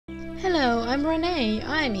Hello, I'm Renee.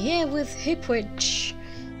 I'm here with HipWitch.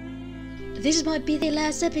 This might be the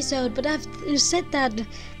last episode, but I've said that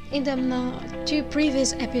in the two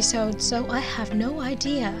previous episodes, so I have no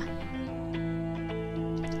idea.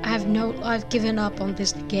 I've given up on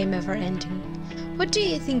this game ever ending. What do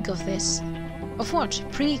you think of this? Of what?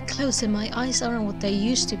 Bring it closer, my eyes aren't what they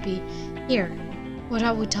used to be. Here, what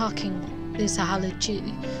are we talking? This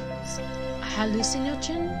hallucinogen?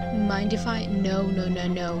 Mind if I... No,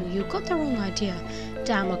 you got the wrong idea.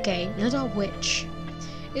 Damn, okay, not a witch.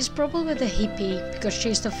 It's probably the hippie, because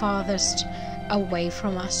she's the farthest away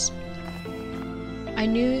from us. I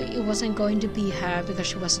knew it wasn't going to be her because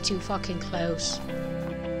she was too fucking close.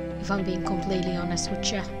 If I'm being completely honest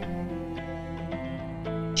with you.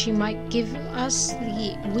 She might give us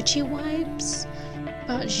the witchy vibes,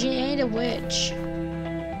 but she ain't a witch.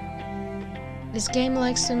 This game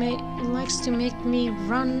likes to make me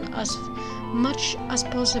run as much as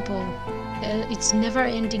possible. It's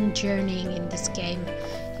never-ending journeying in this game.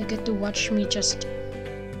 You get to watch me just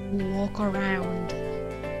walk around,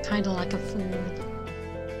 kinda like a fool.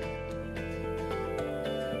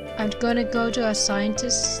 I'm gonna go to a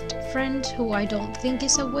scientist friend who I don't think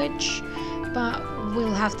is a witch, but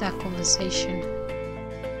we'll have that conversation,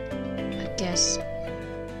 I guess.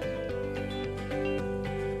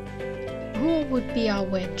 Who would be our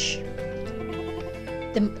witch?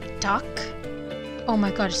 The duck? Oh my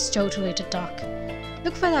god, it's totally the duck.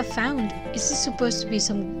 Look what I found. Is this supposed to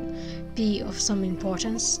be of some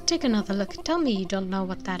importance? Take another look. Tell me you don't know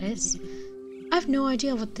what that is. I have no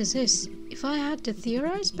idea what this is. If I had to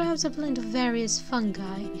theorize, perhaps a blend of various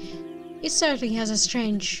fungi. It certainly has a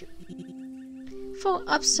strange, for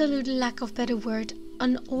absolute lack of better word,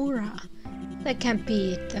 an aura. That can't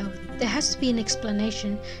be it though. There has to be an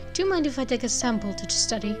explanation. Do you mind if I take a sample to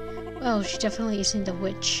study? Well, she definitely isn't a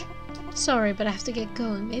witch. Sorry, but I have to get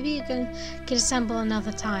going. Maybe you can get a sample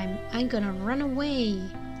another time. I'm gonna run away.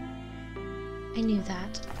 I knew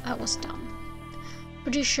that. That was dumb.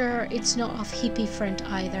 Pretty sure it's not of hippie friend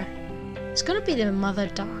either. It's gonna be the mother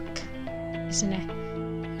duck, isn't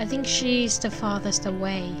it? I think she's the farthest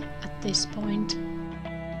away at this point.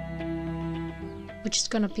 Which is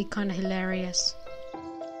gonna be kinda hilarious.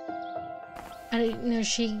 And you know,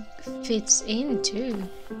 she fits in too.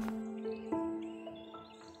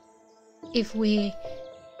 If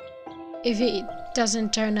it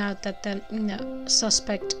doesn't turn out that the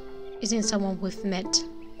suspect isn't someone we've met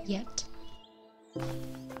yet.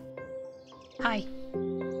 Hi,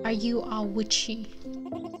 are you our witchy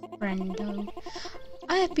friendo?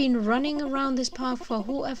 I have been running around this park for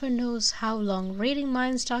whoever knows how long, reading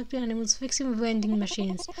minds, talking to animals, fixing vending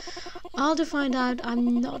machines. All to find out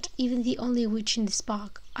I'm not even the only witch in this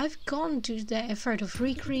park. I've gone to the effort of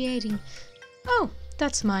recreating... Oh,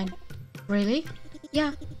 that's mine. Really?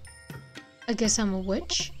 Yeah. I guess I'm a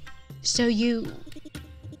witch. So you...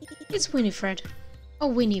 It's Winifred. Oh,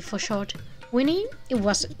 Winnie for short. Winnie? It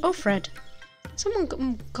was... Oh, Fred.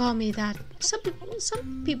 Someone call me that.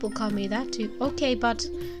 Some people call me that too. Okay, but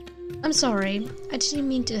I'm sorry. I didn't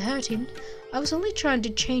mean to hurt him. I was only trying to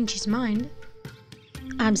change his mind.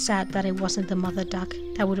 I'm sad that it wasn't the mother duck.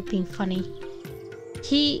 That would have been funny.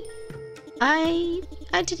 I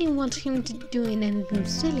didn't want him to do anything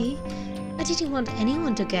silly. I didn't want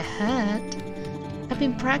anyone to get hurt. I've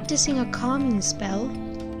been practicing a calming spell.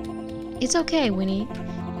 It's okay, Winnie.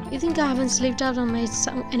 You think I haven't slipped out and made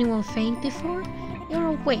anyone faint before? You're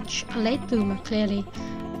a witch, a late bloomer, clearly.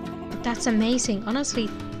 But that's amazing, honestly.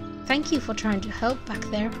 Thank you for trying to help back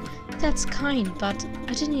there. That's kind, but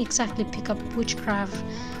I didn't exactly pick up witchcraft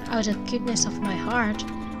out of the goodness of my heart.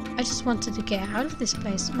 I just wanted to get out of this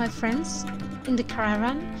place. My friends in the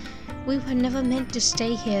caravan, we were never meant to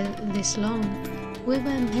stay here this long. We were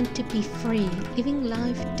meant to be free, living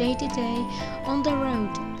life day to day on the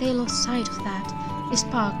road. They lost sight of that. This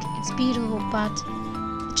park, it's beautiful, but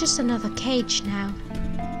it's just another cage now.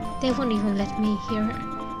 They won't even let me hear it.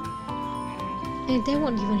 And they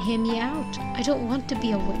won't even hear me out. I don't want to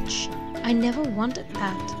be a witch. I never wanted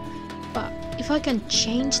that. But if I can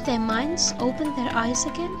change their minds, open their eyes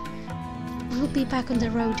again, we'll be back on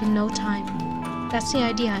the road in no time. That's the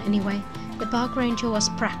idea anyway. The park ranger was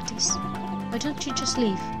practice. Why don't you just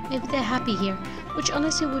leave? Maybe they're happy here, which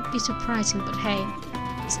honestly would be surprising, but hey,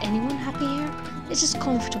 is anyone happy here? It's just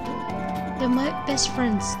comfortable. They're my best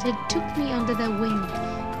friends. They took me under their wing.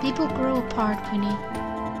 People grow apart, Winnie.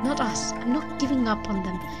 Not us. I'm not giving up on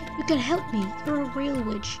them. You can help me. You're a real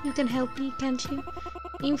witch. You can help me, can't you?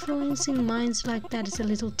 Influencing minds like that is a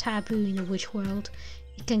little taboo in the witch world.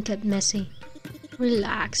 It can get messy.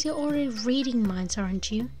 Relax. You're already reading minds,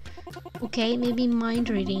 aren't you? Okay, maybe mind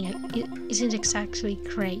reading isn't exactly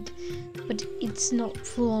great, but it's not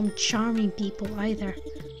full-on charming people either.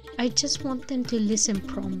 I just want them to listen,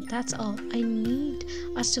 Prom. That's all. I need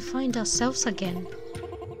us to find ourselves again.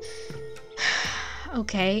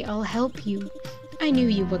 Okay, I'll help you. I knew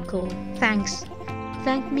you were cool. Thanks.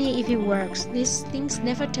 Thank me if it works. These things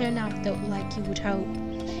never turn out though like you would hope.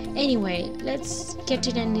 Anyway, let's get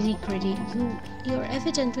to the nitty-gritty. You're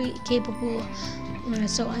evidently capable,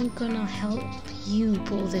 so I'm gonna help you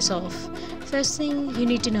pull this off. First thing you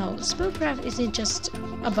need to know, spellcraft isn't just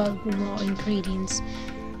about raw ingredients.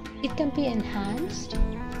 It can be enhanced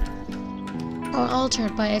or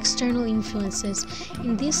altered by external influences.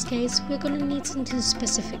 In this case, we're gonna need something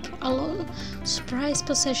specific. A low surprise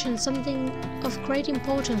possession, something of great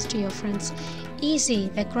importance to your friends. Easy,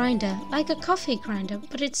 the grinder, like a coffee grinder,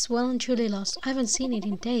 but it's well and truly lost. I haven't seen it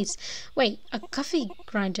in days. Wait, a coffee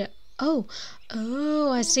grinder? Oh,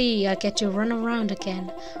 I see. I get to run around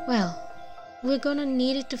again. Well, we're gonna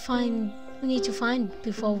need it to find. We need to find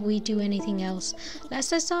before we do anything else.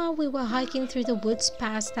 Last I saw, we were hiking through the woods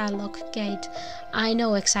past that locked gate. I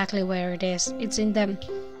know exactly where it is. It's in the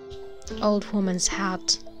old woman's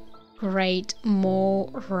hut. Great, more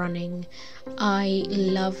running. I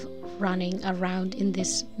love running around in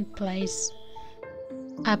this place.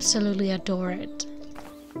 Absolutely adore it.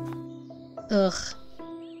 Ugh.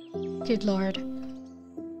 Good lord.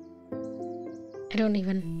 I don't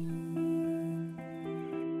even...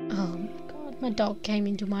 Oh god, my dog came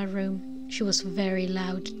into my room. She was very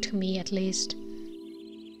loud, to me at least.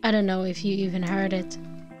 I don't know if you even heard it.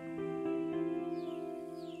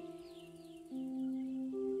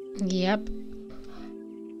 Yep.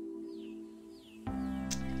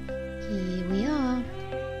 Here we are.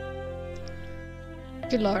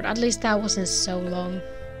 Good lord, at least that wasn't so long.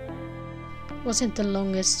 Wasn't the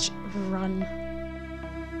longest run.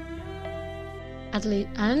 At least,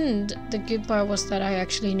 and the good part was that I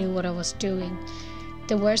actually knew what I was doing.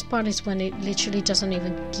 The worst part is when it literally doesn't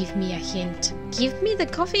even give me a hint. Give me the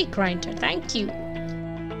coffee grinder, thank you.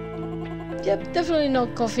 Yep, definitely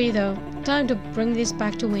not coffee though. Time to bring this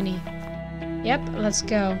back to Winnie. Yep, let's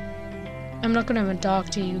go. I'm not gonna even talk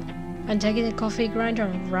to you. I'm taking the coffee grinder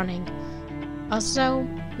and running. Also,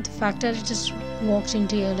 the fact that I just walked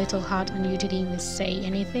into your little hut and you didn't even say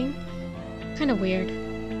anything. Kinda weird.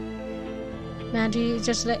 Man, do you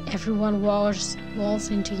just let everyone waltz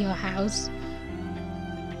into your house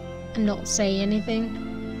and not say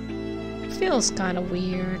anything? Feels kinda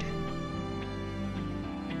weird.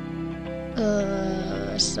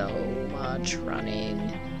 So much running.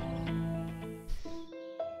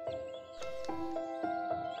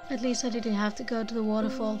 At least I didn't have to go to the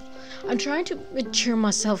waterfall. I'm trying to cheer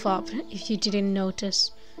myself up, if you didn't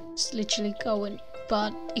notice. Just literally going,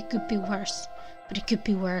 but it could be worse. But it could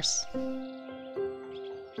be worse.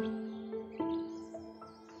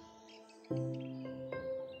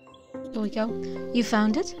 Here we go. You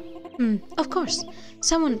found it? Of course.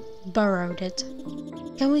 Someone borrowed it.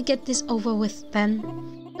 Can we get this over with then?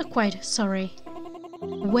 Not quite, sorry.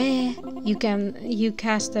 Where you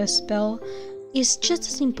cast a spell is just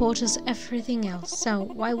as important as everything else. So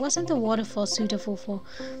why wasn't the waterfall suitable for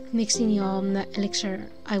mixing your elixir,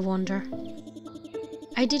 I wonder?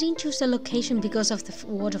 I didn't choose the location because of the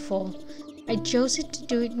waterfall. I chose it to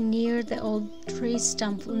do it near the old tree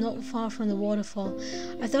stump not far from the waterfall.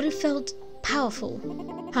 I thought it felt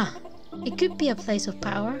powerful. Huh. It could be a place of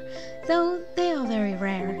power, though they are very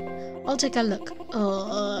rare. I'll take a look.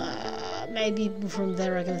 Maybe from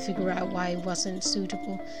there I can figure out why it wasn't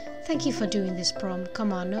suitable. Thank you for doing this, Prom.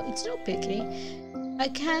 Come on, no, it's no biggie. I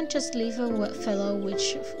can't just leave a fellow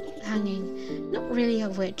witch hanging. Not really a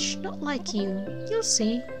witch, not like you. You'll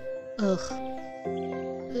see. Ugh.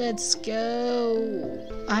 Let's go.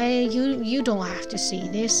 You don't have to see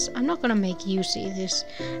this. I'm not gonna make you see this.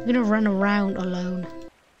 I'm gonna run around alone.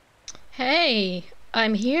 Hey,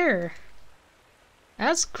 I'm here.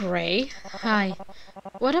 That's great. Hi.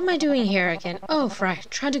 What am I doing here again? Oh, right.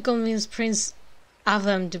 Trying to convince Prince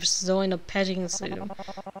Avram to join a petting zoo.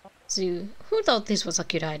 Who thought this was a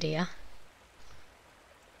good idea?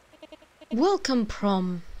 Welcome,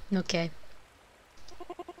 Prom. Okay.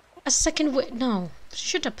 A second no.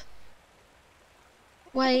 Shut up.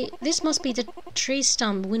 Why, this must be the tree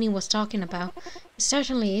stump Winnie was talking about. It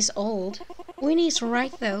certainly is old. Winnie's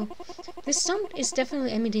right, though. This stump is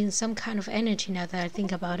definitely emitting some kind of energy now that I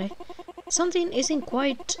think about it. Something isn't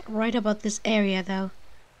quite right about this area, though.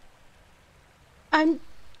 I'm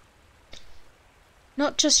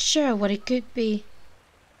not just sure what it could be.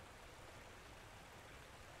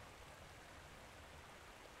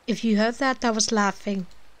 If you heard that, I was laughing.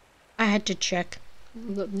 I had to check.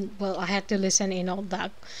 Well, I had to listen in on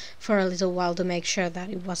that for a little while to make sure that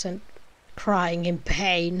it wasn't crying in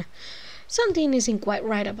pain. Something isn't quite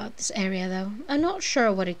right about this area, though. I'm not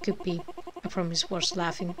sure what it could be. I promise was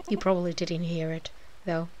laughing. You probably didn't hear it,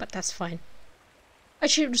 though, but that's fine. I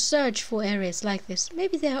should search for areas like this.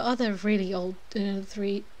 Maybe there are other really old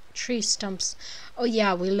tree stumps. Oh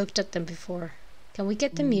yeah, we looked at them before. Can we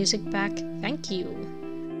get the music back? Thank you.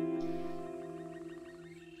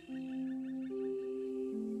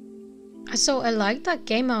 So I like that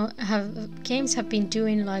games have been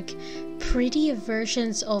doing like prettier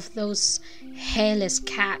versions of those hairless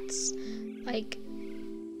cats. Like,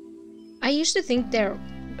 I used to think they're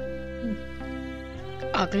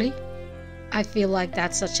ugly. I feel like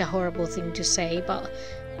that's such a horrible thing to say, but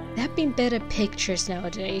there have been better pictures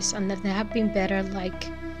nowadays, and there have been better like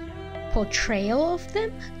portrayal of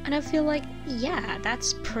them, and I feel like, yeah,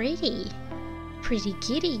 that's pretty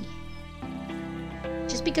kitty.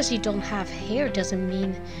 Just because you don't have hair doesn't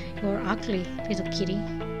mean you're ugly, little kitty.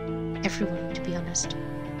 Everyone, to be honest.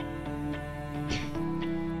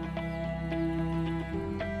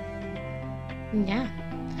 Yeah.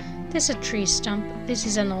 There's a tree stump. This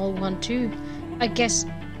is an old one too. I guess...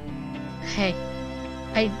 Hey,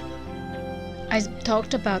 I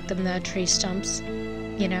talked about the tree stumps,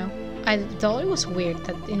 you know. I thought it was weird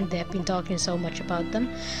that they've been talking so much about them.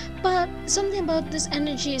 But something about this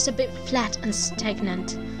energy is a bit flat and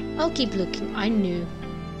stagnant. I'll keep looking.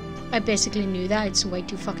 I basically knew that. It's way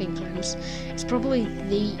too fucking close. It's probably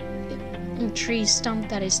the tree stump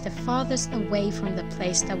that is the farthest away from the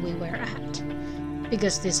place that we were at.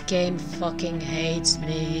 Because this game fucking hates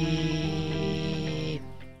me.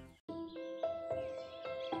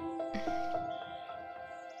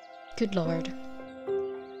 Good lord.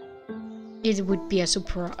 It would be a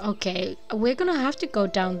super... Okay, we're gonna have to go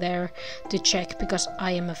down there to check because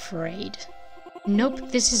I am afraid.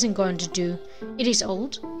 Nope, this isn't going to do. It is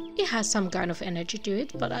old. It has some kind of energy to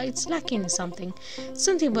it, but it's lacking something.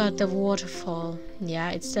 Something about the waterfall. Yeah,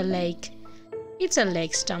 it's the lake. It's a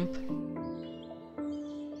lake stump.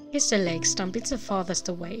 It's the lake stump. It's the farthest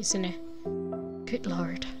away, isn't it? Good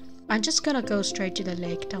lord. I'm just gonna go straight to the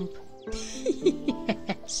lake dump.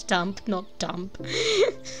 Stump, not dump.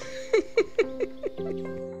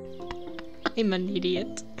 I'm an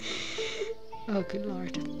idiot. Oh, good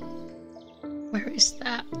lord. Where is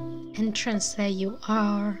that entrance? There you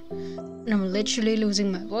are. And I'm literally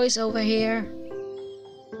losing my voice over here.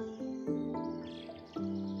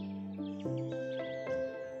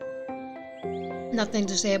 Nothing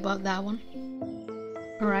to say about that one.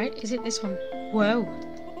 Alright, is it this one? Whoa.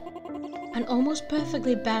 An almost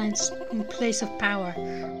perfectly balanced place of power.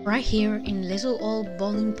 Right here in little old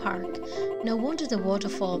bowling park. No wonder the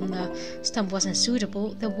waterfall on the stump wasn't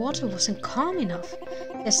suitable. The water wasn't calm enough.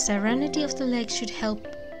 The serenity of the lake should help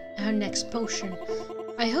her next potion.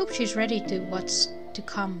 I hope she's ready to what's to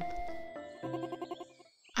come.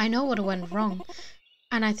 I know what went wrong,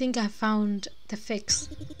 and I think I found the fix.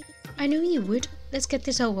 I knew you would. Let's get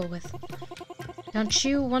this over with. Don't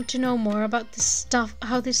you want to know more about this stuff,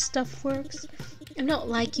 how this stuff works? I'm not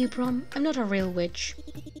like you, Prom. I'm not a real witch.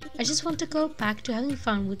 I just want to go back to having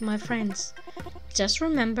fun with my friends. Just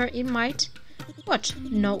remember, it might... What?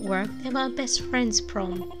 Not work? They're my best friends,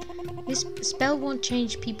 Prom. This spell won't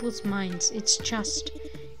change people's minds. It's just...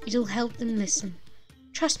 It'll help them listen.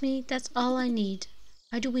 Trust me, that's all I need.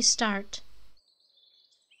 How do we start?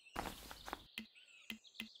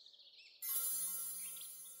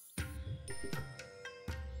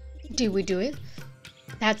 Did we do it?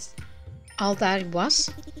 That's all that it was?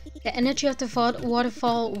 The energy of the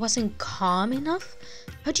waterfall wasn't calm enough?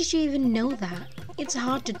 How did you even know that? It's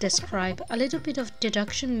hard to describe. A little bit of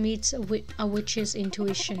deduction meets a witch's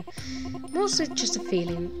intuition. Mostly just a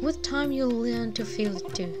feeling. With time you'll learn to feel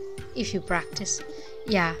it too. If you practice.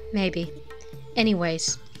 Yeah, maybe.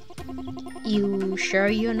 Anyways. You sure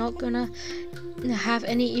you're not gonna have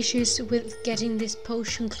any issues with getting this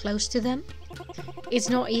potion close to them? It's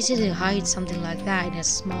not easy to hide something like that in a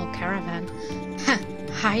small caravan. Ha!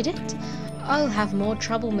 Hide it? I'll have more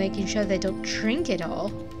trouble making sure they don't drink it all.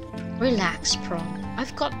 Relax, Prong.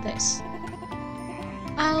 I've got this.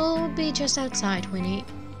 I'll be just outside, Winnie.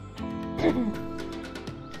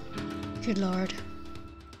 Good lord.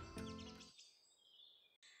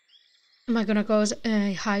 Am I gonna go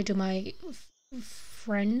hi to my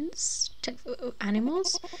friends?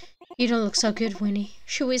 Animals? You don't look so good, Winnie.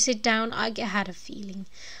 Should we sit down? I had a feeling.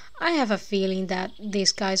 I have a feeling that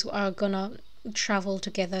these guys are gonna travel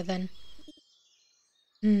together then.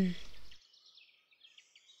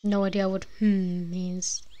 No idea what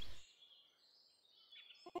means.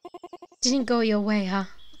 Didn't go your way, huh?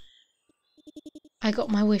 I got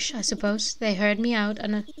my wish, I suppose. They heard me out,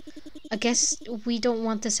 and I guess we don't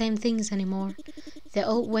want the same things anymore. The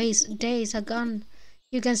old days are gone.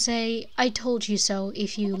 You can say, I told you so,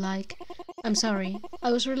 if you like. I'm sorry.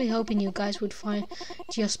 I was really hoping you guys would find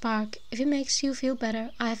your spark. If it makes you feel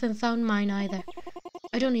better, I haven't found mine either.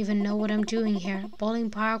 I don't even know what I'm doing here. Bowling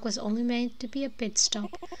Park was only made to be a pit stop.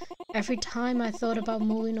 Every time I thought about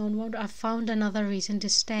moving onward, I found another reason to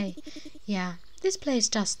stay. Yeah, this place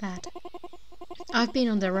does that. I've been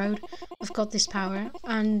on the road, I've got this power,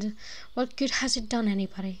 and what good has it done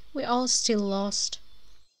anybody? We're all still lost.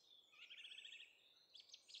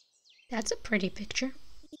 That's a pretty picture.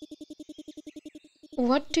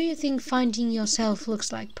 What do you think finding yourself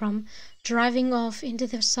looks like, Prom? Driving off into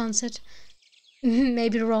the sunset?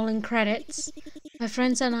 Maybe rolling credits? My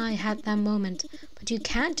friends and I had that moment, but you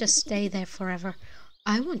can't just stay there forever.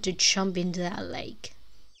 I want to jump into that lake.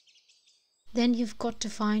 Then you've got to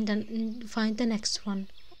find the next one.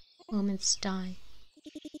 Moments die.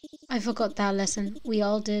 I forgot that lesson. We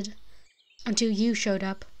all did. Until you showed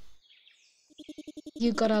up.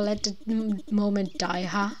 You gotta let the moment die,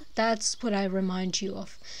 huh? That's what I remind you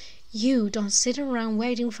of. You don't sit around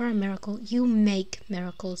waiting for a miracle. You make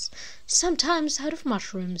miracles. Sometimes out of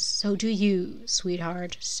mushrooms. So do you,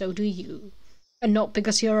 sweetheart. So do you. And not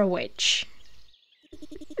because you're a witch.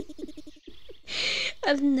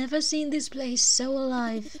 I've never seen this place so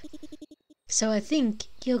alive. So I think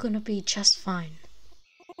you're gonna be just fine.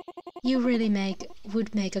 You really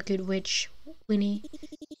would make a good witch, Winnie.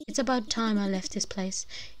 It's about time I left this place.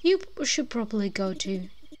 You should probably go too.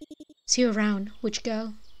 See you around, witch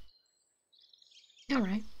girl.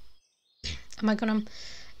 Alright. Am I gonna...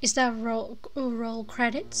 Is that roll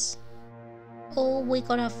credits? Oh, we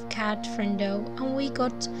got a cat friendo, and we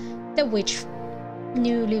got the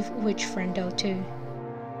newly witch friendo too.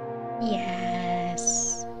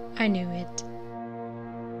 Yes, I knew it.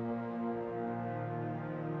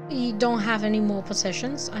 You don't have any more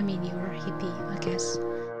possessions? I mean, you're a hippie, I guess.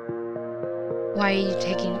 Why are you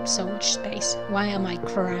taking up so much space? Why am I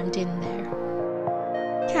crammed in there?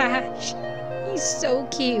 Gosh, he's so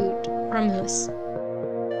cute. Romulus.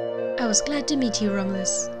 I was glad to meet you,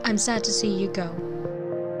 Romulus. I'm sad to see you go.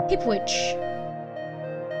 HipWitch.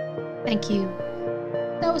 Thank you.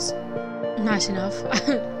 That was nice enough.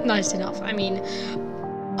 Nice enough. I mean,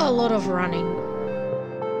 a lot of running.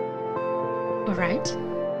 Alright.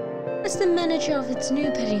 As the manager of its new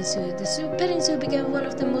petting zoo, the petting zoo became one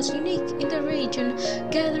of the most unique in the region,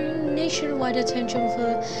 gathering nationwide attention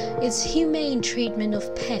for its humane treatment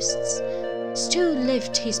of pests. Stu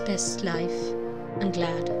lived his best life. I'm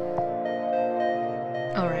glad.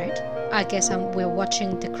 Alright, I guess we're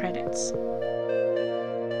watching the credits.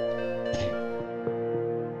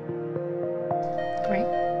 Great.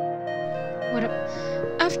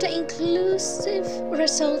 After inclusive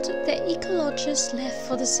result, the ecologist left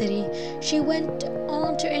for the city. She went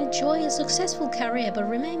on to enjoy a successful career but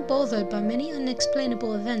remained bothered by many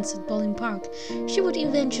unexplainable events at Bowling Park. She would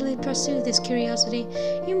eventually pursue this curiosity,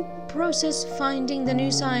 in process finding the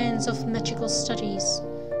new science of magical studies.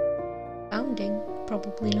 Founding,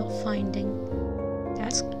 probably not finding.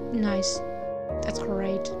 That's nice. That's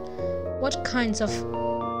great. What kinds of...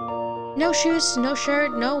 No shoes, no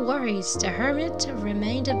shirt, no worries. The hermit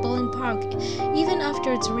remained at Bowling Park. Even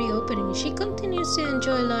after its reopening, she continues to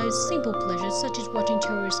enjoy life's simple pleasures, such as watching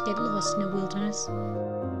tourists get lost in the wilderness.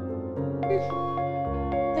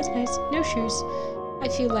 That's nice. No shoes. I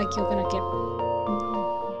feel like you're gonna get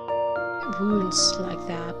wounds like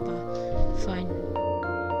that, but fine.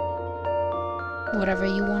 Whatever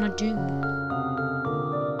you wanna do.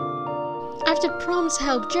 After Prom's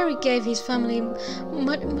help, Jerry gave his family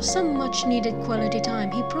some much-needed quality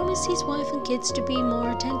time. He promised his wife and kids to be more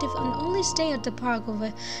attentive and only stay at the park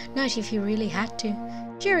overnight if he really had to.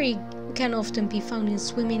 Jerry can often be found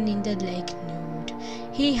swimming in the lake nude.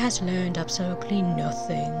 He has learned absolutely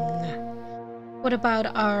nothing. What about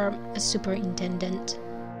our superintendent?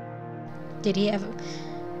 Did he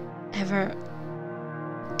ever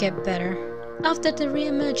get better? After the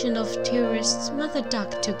re-emergence of tourists, Mother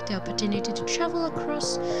Duck took the opportunity to travel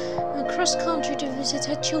across country to visit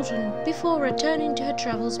her children. Before returning to her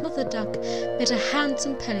travels, Mother Duck met a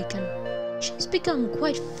handsome pelican. She's become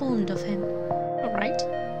quite fond of him. Alright,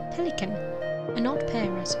 pelican. An odd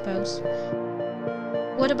pair, I suppose.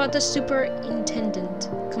 What about the superintendent?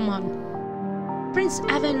 Come on. Prince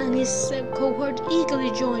Evan and his cohort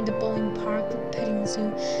eagerly joined the Bowling Park petting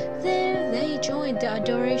zoo. There they joined the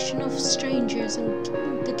adoration of strangers and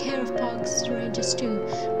the care of park rangers too.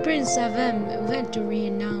 Prince Evan went to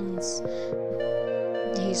re-announce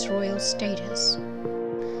his royal status.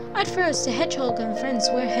 At first, the hedgehog and friends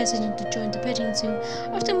were hesitant to join the petting zoo.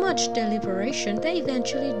 After much deliberation, they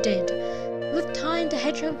eventually did. With time, the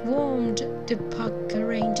hedgehog warmed to Puck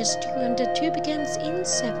Ranger's stew, and the two became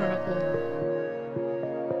inseparable.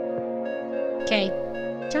 Okay,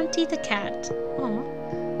 Junty the cat. Aw.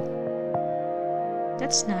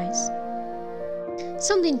 That's nice.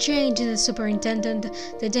 Something changed in the superintendent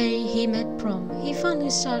the day he met Prom. He finally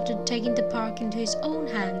started taking the park into his own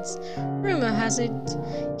hands. Rumor has it,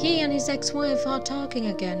 he and his ex-wife are talking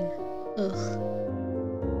again. Ugh.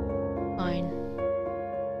 Fine.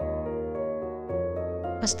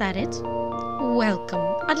 Was that it?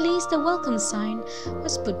 Welcome. At least the welcome sign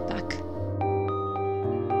was put back.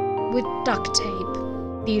 With duct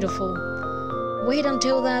tape. Beautiful. Wait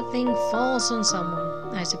until that thing falls on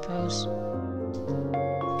someone, I suppose.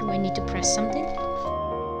 Do I need to press something?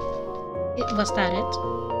 Was that it?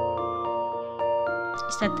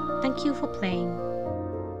 Is that thank you for playing?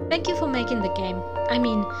 Thank you for making the game. I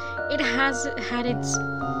mean, it has had its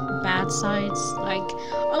bad sides, like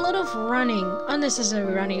a lot of running,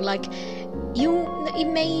 unnecessary running, like it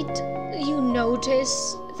made you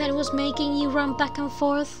notice that it was making you run back and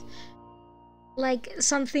forth. Like,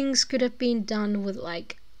 some things could have been done with,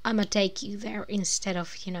 like, I'ma take you there instead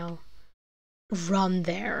of, you know, run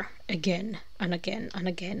there again and again and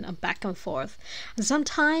again and back and forth. And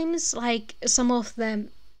sometimes, like, some of the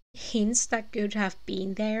hints that could have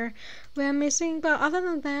been there were missing, but other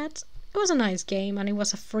than that, it was a nice game and it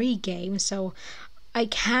was a free game, so I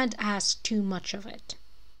can't ask too much of it.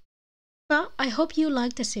 But I hope you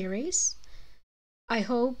like the series. I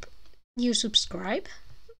hope you subscribe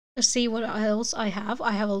to see what else I have.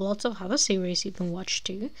 I have a lot of other series you can watch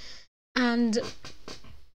too. And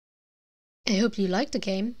I hope you like the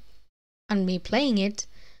game and me playing it.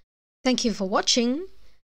 Thank you for watching.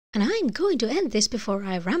 And I'm going to end this before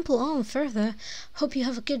I ramble on further. Hope you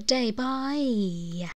have a good day. Bye.